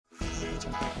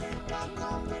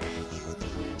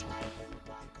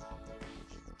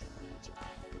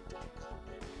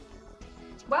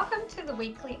Welcome to the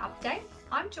weekly update.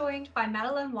 I'm joined by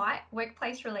Madeline White,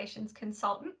 Workplace Relations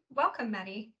Consultant. Welcome,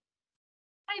 Maddie.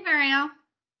 Hey, Marielle.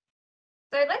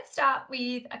 So let's start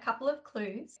with a couple of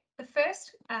clues. The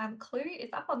first clue is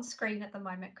up on screen at the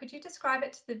moment. Could you describe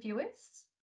it to the viewers?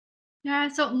 Yeah,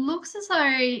 so it looks as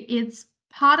though it's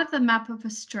part of the map of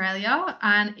Australia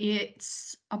and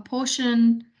it's a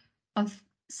portion of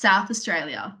South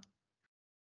Australia.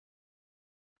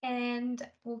 And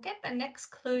we'll get the next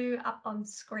clue up on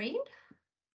screen.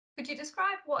 Could you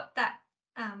describe what that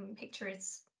picture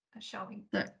is showing?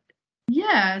 So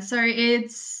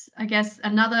it's, I guess,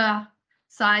 another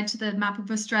side to the map of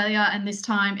Australia, and this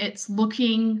time it's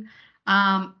looking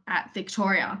at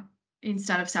Victoria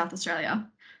instead of South Australia.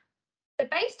 So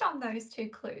based on those two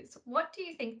clues, what do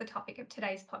you think the topic of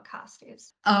today's podcast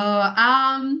is?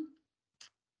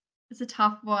 It's a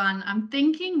tough one. I'm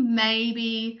thinking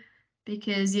maybe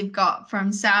because you've got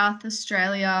from South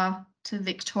Australia to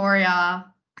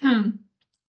Victoria,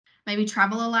 maybe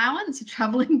travel allowance, you're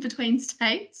traveling between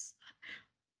states.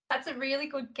 That's a really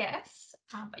good guess,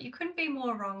 but you couldn't be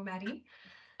more wrong, Maddie.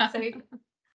 So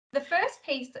the first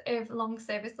piece of long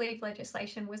service leave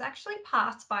legislation was actually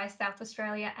passed by South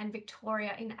Australia and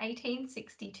Victoria in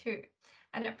 1862,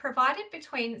 and it provided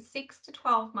between 6 to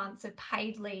 12 months of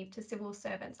paid leave to civil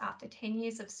servants after 10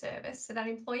 years of service so that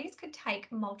employees could take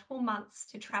multiple months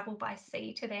to travel by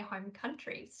sea to their home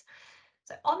countries.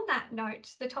 So on that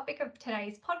note, the topic of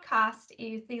today's podcast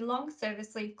is the long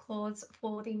service leave clause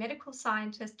for the medical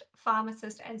scientist,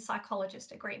 pharmacist and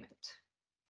psychologist agreement.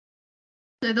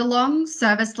 So the long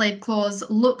service leave clause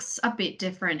looks a bit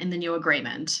different in the new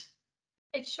agreement.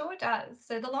 It sure does.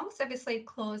 So the long service leave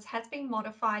clause has been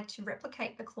modified to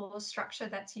replicate the clause structure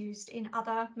that's used in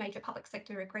other major public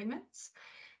sector agreements.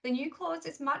 The new clause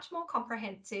is much more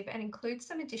comprehensive and includes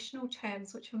some additional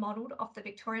terms which are modelled off the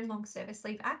Victorian Long Service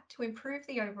Leave Act to improve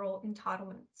the overall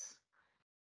entitlements.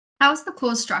 How is the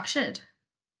clause structured?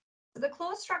 The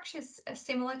clause structure is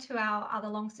similar to our other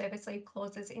long service leave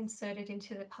clauses inserted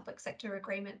into the public sector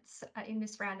agreements in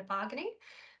this round of bargaining.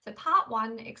 So part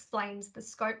 1 explains the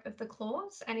scope of the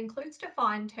clause and includes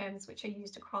defined terms which are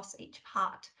used across each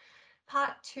part.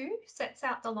 Part 2 sets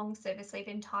out the long service leave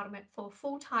entitlement for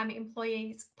full-time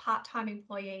employees, part-time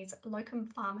employees, locum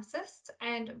pharmacists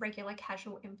and regular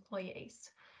casual employees.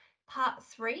 Part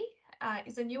 3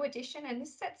 is a new addition, and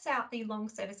this sets out the long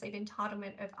service leave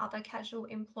entitlement of other casual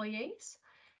employees.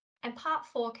 And Part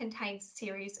 4 contains a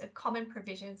series of common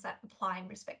provisions that apply in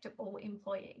respect of all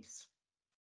employees.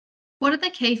 What are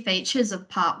the key features of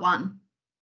Part 1?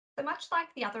 So much like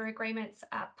the other agreements,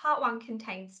 Part 1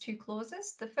 contains 2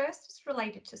 clauses. The first is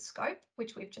related to scope,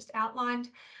 which we've just outlined,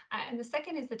 and the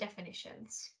second is the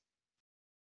definitions.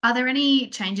 Are there any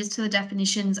changes to the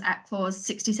definitions at clause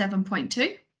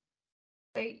 67.2?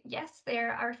 So yes,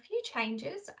 there are a few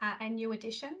changes and new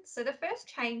additions. So the first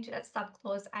change at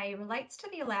subclause A relates to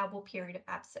the allowable period of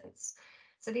absence.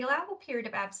 So the allowable period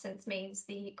of absence means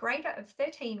the greater of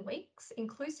 13 weeks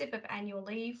inclusive of annual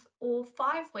leave or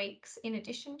 5 weeks in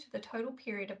addition to the total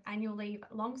period of annual leave,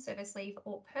 long service leave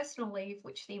or personal leave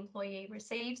which the employee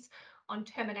receives on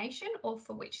termination or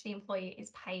for which the employee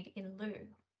is paid in lieu.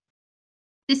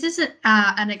 This is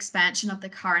an expansion of the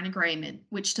current agreement,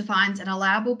 which defines an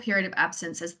allowable period of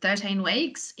absence as 13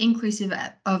 weeks, inclusive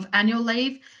of annual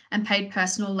leave and paid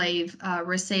personal leave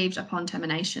received upon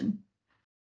termination.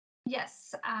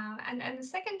 Yes, and the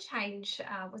second change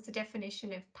was the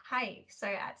definition of pay. So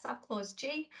at subclause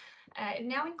G, it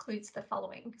now includes the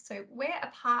following. So where a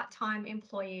part-time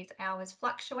employee's hours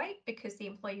fluctuate because the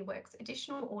employee works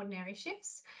additional ordinary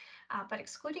shifts, but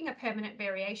excluding a permanent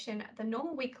variation, the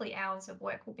normal weekly hours of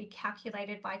work will be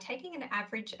calculated by taking an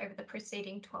average over the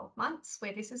preceding 12 months,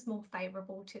 where this is more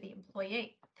favourable to the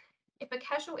employee. If a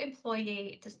casual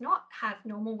employee does not have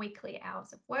normal weekly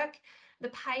hours of work, the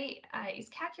pay is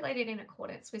calculated in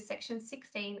accordance with Section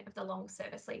 16 of the Long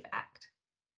Service Leave Act.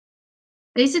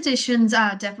 These additions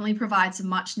definitely provide some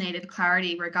much needed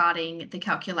clarity regarding the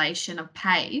calculation of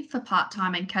pay for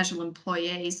part-time and casual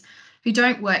employees who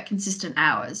don't work consistent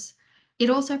hours. It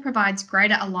also provides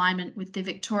greater alignment with the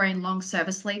Victorian Long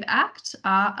Service Leave Act.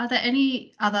 Are there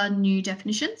any other new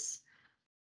definitions?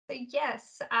 So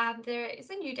yes, there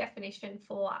is a new definition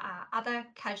for other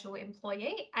casual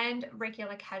employee and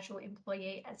regular casual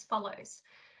employee as follows.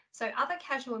 So other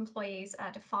casual employees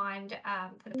are defined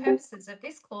for the purposes of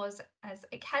this clause as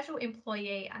a casual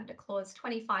employee under clause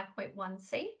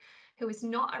 25.1c, who is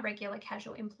not a regular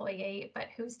casual employee, but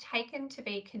who is taken to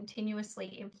be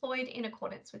continuously employed in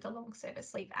accordance with the Long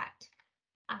Service Leave Act.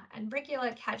 And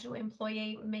regular casual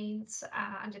employee means,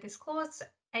 under this clause,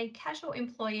 a casual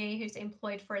employee who's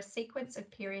employed for a sequence of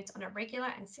periods on a regular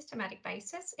and systematic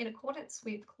basis in accordance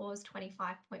with clause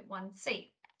 25.1c.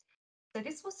 So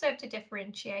this will serve to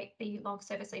differentiate the long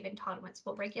service leave entitlements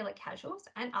for regular casuals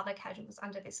and other casuals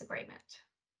under this agreement.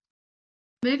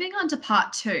 Moving on to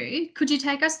part 2, could you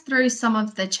take us through some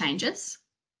of the changes?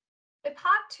 The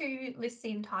Part 2 lists the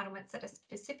entitlements that are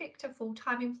specific to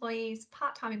full-time employees,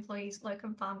 part-time employees,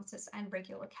 locum pharmacists, and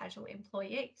regular casual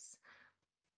employees.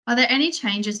 Are there any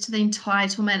changes to the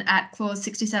entitlement at clause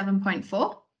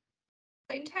 67.4?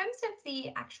 In terms of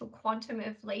the actual quantum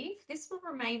of leave, this will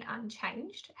remain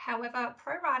unchanged. However,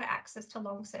 pro rata access to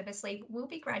long service leave will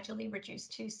be gradually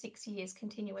reduced to 6 years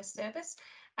continuous service,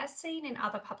 as seen in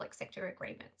other public sector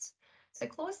agreements. So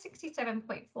clause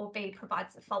 67.4b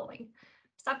provides the following.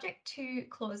 Subject to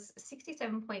clause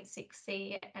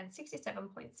 67.6c and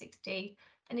 67.6d,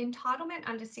 an entitlement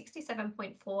under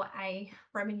 67.4a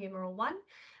Roman numeral 1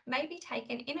 may be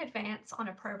taken in advance on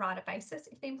a pro rata basis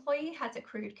if the employee has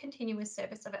accrued continuous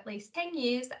service of at least 10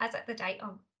 years as at the date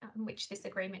on which this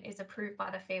agreement is approved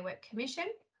by the Fair Work Commission,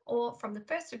 or from the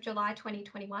 1st of July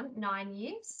 2021, 9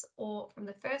 years, or from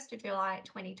the 1st of July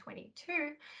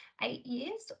 2022, 8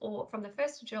 years, or from the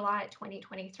 1st of July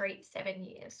 2023, 7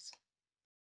 years.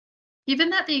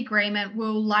 Given that the agreement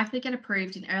will likely get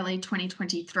approved in early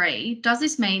 2023, does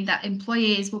this mean that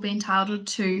employees will be entitled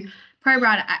to pro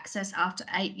rata access after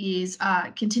 8 years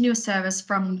continuous service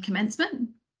from commencement?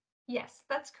 Yes,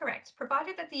 that's correct,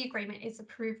 provided that the agreement is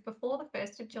approved before the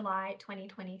 1st of July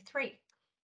 2023.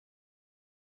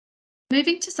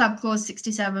 Moving to subclause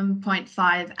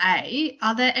 67.5a,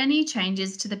 are there any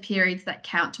changes to the periods that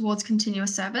count towards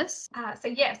continuous service? So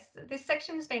yes, this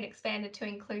section has been expanded to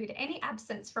include any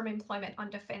absence from employment on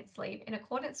defence leave in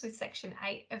accordance with Section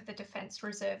 8 of the Defence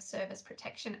Reserve Service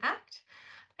Protection Act,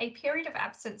 a period of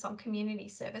absence on community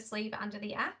service leave under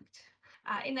the Act.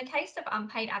 In the case of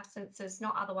unpaid absences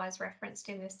not otherwise referenced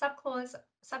in this subclause,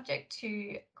 subject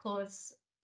to clause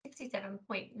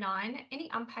 67.9, any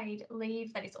unpaid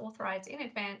leave that is authorised in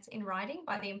advance in writing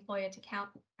by the employer to count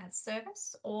as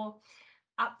service, or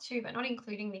up to but not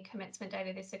including the commencement date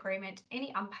of this agreement,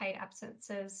 any unpaid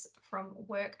absences from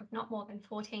work of not more than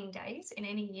 14 days in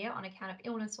any year on account of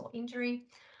illness or injury,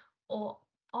 or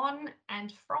on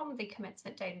and from the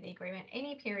commencement date of the agreement,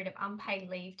 any period of unpaid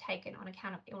leave taken on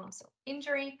account of illness or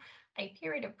injury, a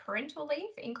period of parental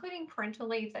leave, including parental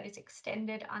leave that is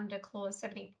extended under clause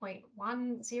 70.10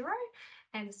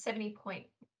 and 70.11.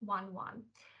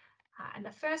 And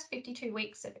the first 52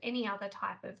 weeks of any other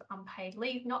type of unpaid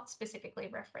leave not specifically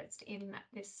referenced in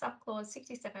this subclause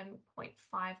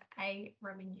 67.5a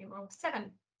Roman numeral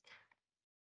 7.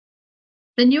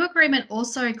 The new agreement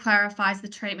also clarifies the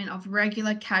treatment of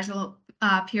regular casual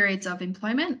periods of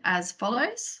employment as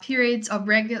follows. Periods of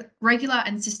regular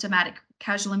and systematic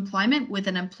casual employment with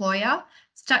an employer,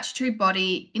 statutory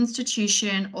body,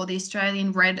 institution, or the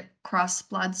Australian Red Cross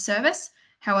Blood Service,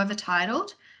 however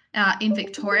titled, in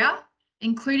Victoria,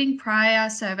 including prior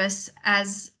service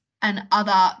as an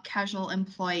other casual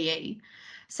employee,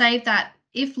 save that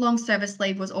if long service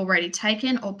leave was already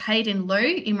taken or paid in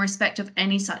lieu in respect of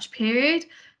any such period,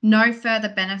 no further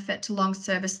benefit to long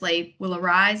service leave will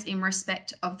arise in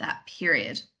respect of that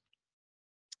period.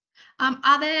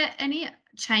 Are there any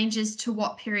changes to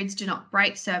what periods do not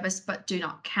break service but do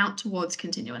not count towards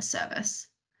continuous service?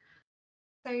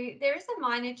 So there is a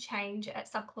minor change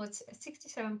at subclause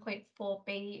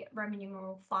 67.4b Roman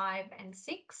numeral 5 and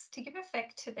 6 to give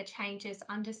effect to the changes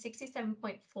under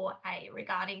 67.4a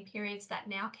regarding periods that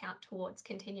now count towards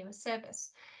continuous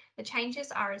service. The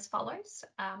changes are as follows.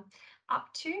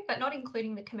 Up to, but not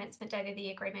including the commencement date of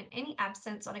the agreement, any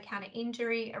absence on account of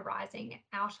injury arising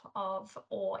out of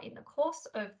or in the course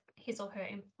of his or her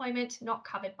employment not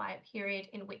covered by a period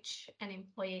in which an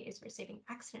employee is receiving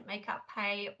accident make-up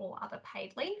pay or other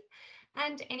paid leave,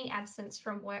 and any absence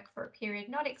from work for a period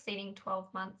not exceeding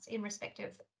 12 months in respect of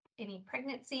any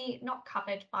pregnancy not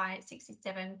covered by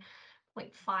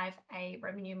 67.5a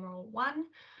Roman numeral 1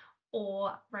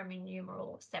 or Roman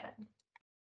numeral 7.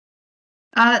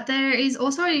 There is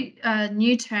also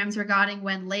new terms regarding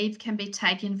when leave can be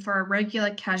taken for a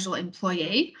regular casual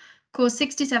employee. Clause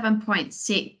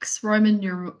 67.6 Roman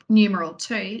numeral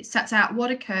 2 sets out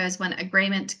what occurs when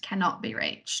agreement cannot be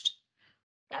reached.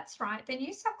 That's right. The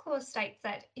new subclause states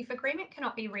that if agreement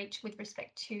cannot be reached with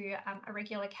respect to a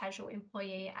regular casual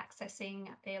employee accessing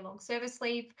their long service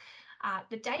leave,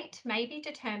 the date may be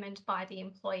determined by the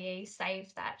employee,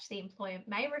 save that the employer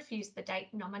may refuse the date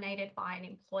nominated by an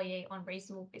employee on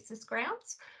reasonable business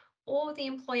grounds, or the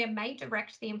employer may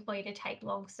direct the employee to take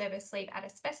long service leave at a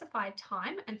specified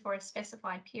time and for a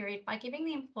specified period by giving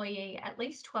the employee at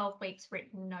least 12 weeks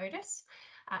written notice.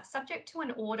 Subject to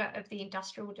an order of the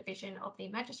Industrial Division of the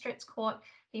Magistrates Court,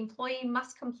 the employee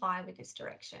must comply with this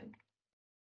direction.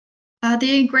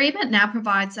 The agreement now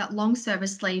provides that long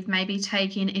service leave may be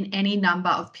taken in any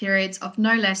number of periods of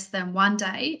no less than 1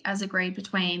 day, as agreed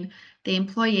between the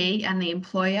employee and the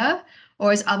employer,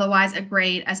 or is otherwise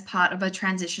agreed as part of a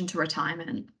transition to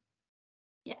retirement.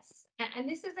 Yes, and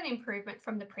this is an improvement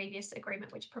from the previous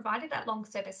agreement, which provided that long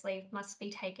service leave must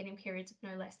be taken in periods of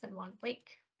no less than 1 week.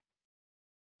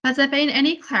 Has there been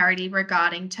any clarity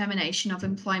regarding termination of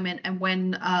employment and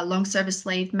when long service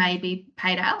leave may be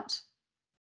paid out?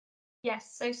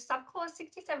 Yes, so subclause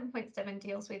 67.7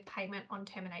 deals with payment on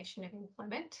termination of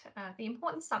employment. The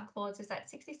important subclause is at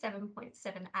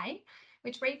 67.7a,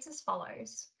 which reads as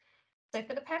follows. So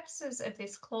for the purposes of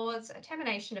this clause, a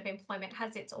termination of employment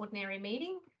has its ordinary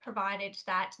meaning, provided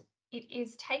that it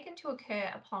is taken to occur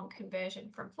upon conversion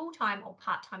from full-time or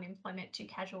part-time employment to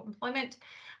casual employment,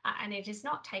 and it is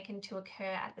not taken to occur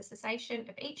at the cessation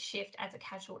of each shift as a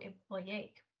casual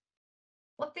employee.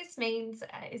 What this means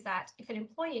is that if an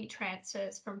employee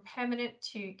transfers from permanent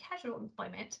to casual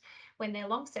employment when their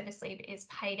long service leave is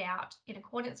paid out in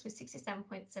accordance with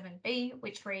 67.7b,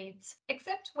 which reads,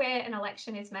 except where an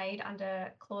election is made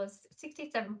under clause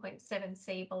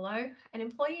 67.7c below, an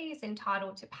employee is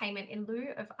entitled to payment in lieu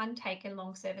of untaken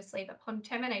long service leave upon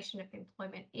termination of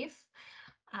employment if,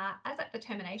 as at the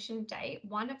termination date,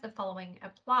 one of the following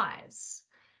applies.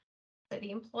 So the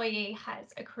employee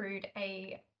has accrued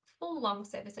a full long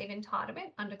service leave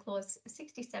entitlement under clause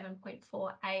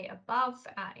 67.4a above,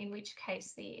 in which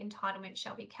case the entitlement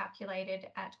shall be calculated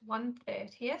at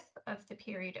 1/30th of the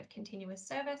period of continuous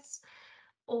service,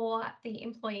 or the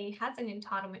employee has an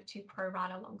entitlement to pro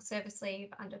rata long service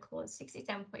leave under clause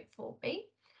 67.4b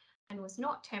and was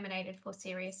not terminated for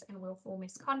serious and willful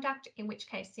misconduct, in which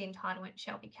case the entitlement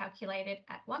shall be calculated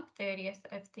at 1/30th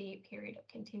of the period of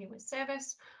continuous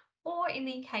service, or in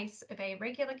the case of a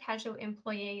regular casual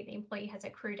employee, the employee has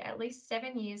accrued at least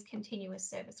 7 years continuous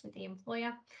service with the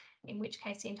employer, in which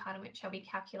case the entitlement shall be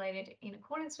calculated in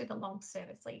accordance with the Long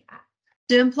Service Leave Act.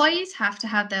 Do employees have to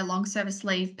have their long service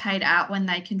leave paid out when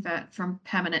they convert from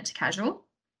permanent to casual?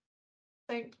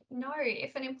 So no,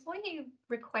 if an employee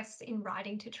requests in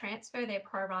writing to transfer their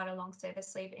pro rata long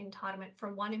service leave entitlement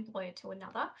from one employer to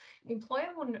another, the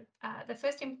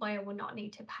first employer will not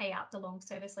need to pay out the long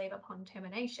service leave upon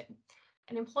termination.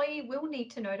 An employee will need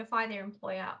to notify their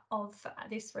employer of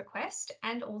this request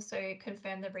and also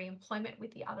confirm the re-employment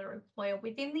with the other employer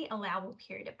within the allowable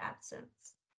period of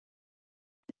absence.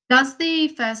 Does the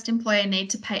first employer need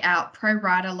to pay out pro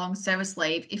rata long service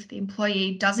leave if the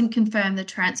employee doesn't confirm the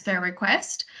transfer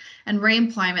request and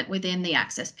re-employment within the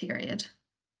access period?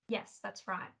 Yes, that's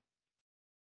right.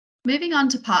 Moving on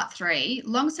to part 3,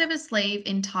 long service leave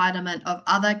entitlement of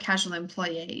other casual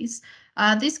employees.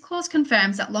 This clause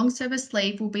confirms that long service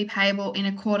leave will be payable in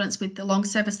accordance with the Long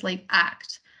Service Leave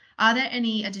Act. Are there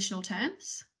any additional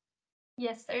terms?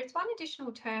 Yes, there's one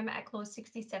additional term at clause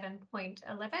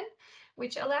 67.11,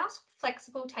 which allows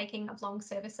flexible taking of long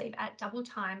service leave at double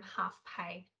time half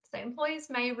pay. So employers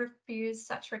may refuse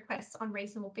such requests on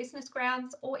reasonable business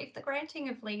grounds or if the granting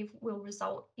of leave will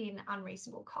result in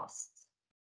unreasonable costs.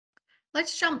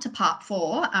 Let's jump to part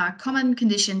 4, common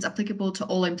conditions applicable to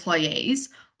all employees.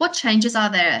 What changes are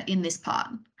there in this part?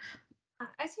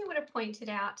 As you would have pointed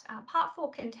out, Part 4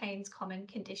 contains common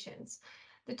conditions.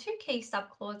 The two key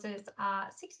subclauses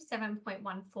are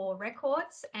 67.14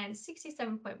 records and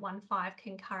 67.15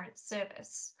 concurrent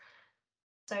service.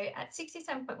 So at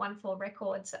 67.14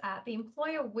 records, the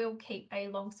employer will keep a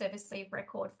long service leave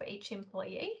record for each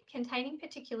employee containing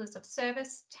particulars of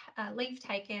service, leave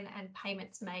taken and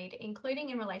payments made, including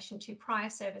in relation to prior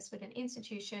service with an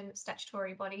institution,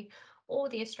 statutory body or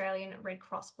the Australian Red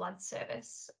Cross Blood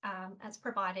Service, as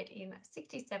provided in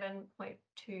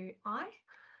 67.2i.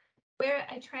 Where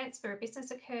a transfer of business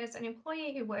occurs, an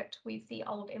employee who worked with the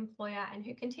old employer and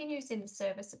who continues in the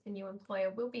service of the new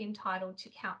employer will be entitled to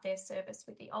count their service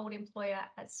with the old employer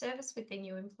as service with the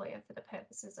new employer for the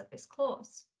purposes of this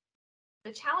clause.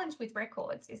 The challenge with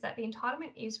records is that the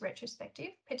entitlement is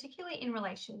retrospective, particularly in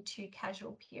relation to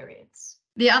casual periods.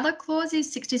 The other clause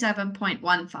is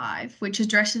 67.15, which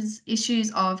addresses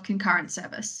issues of concurrent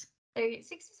service. So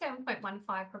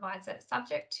 67.15 provides that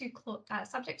subject to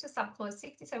subclause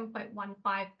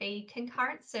 67.15b,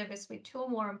 concurrent service with two or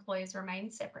more employers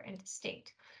remains separate and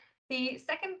distinct. The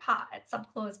second part at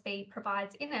subclause B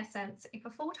provides, in essence, if a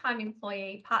full-time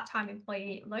employee, part-time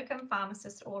employee, locum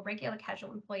pharmacist, or regular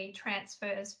casual employee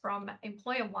transfers from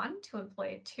employer 1 to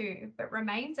employer 2, but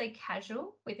remains a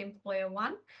casual with employer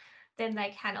 1, then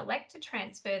they can elect to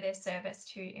transfer their service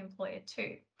to employer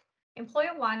 2.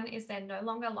 Employer 1 is then no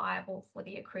longer liable for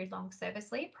the accrued long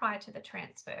service leave prior to the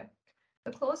transfer.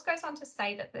 The clause goes on to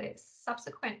say that the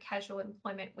subsequent casual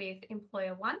employment with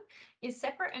employer 1 is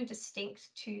separate and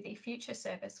distinct to the future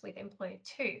service with employer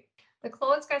 2. The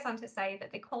clause goes on to say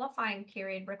that the qualifying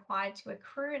period required to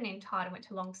accrue an entitlement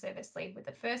to long service leave with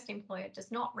the first employer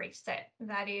does not reset.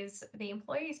 That is, the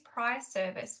employee's prior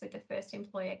service with the first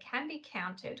employer can be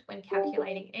counted when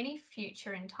calculating any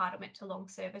future entitlement to long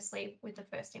service leave with the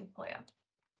first employer.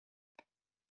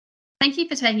 Thank you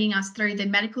for taking us through the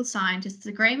Medical Scientists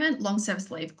Agreement Long Service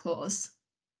Leave Clause.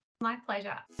 My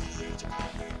pleasure.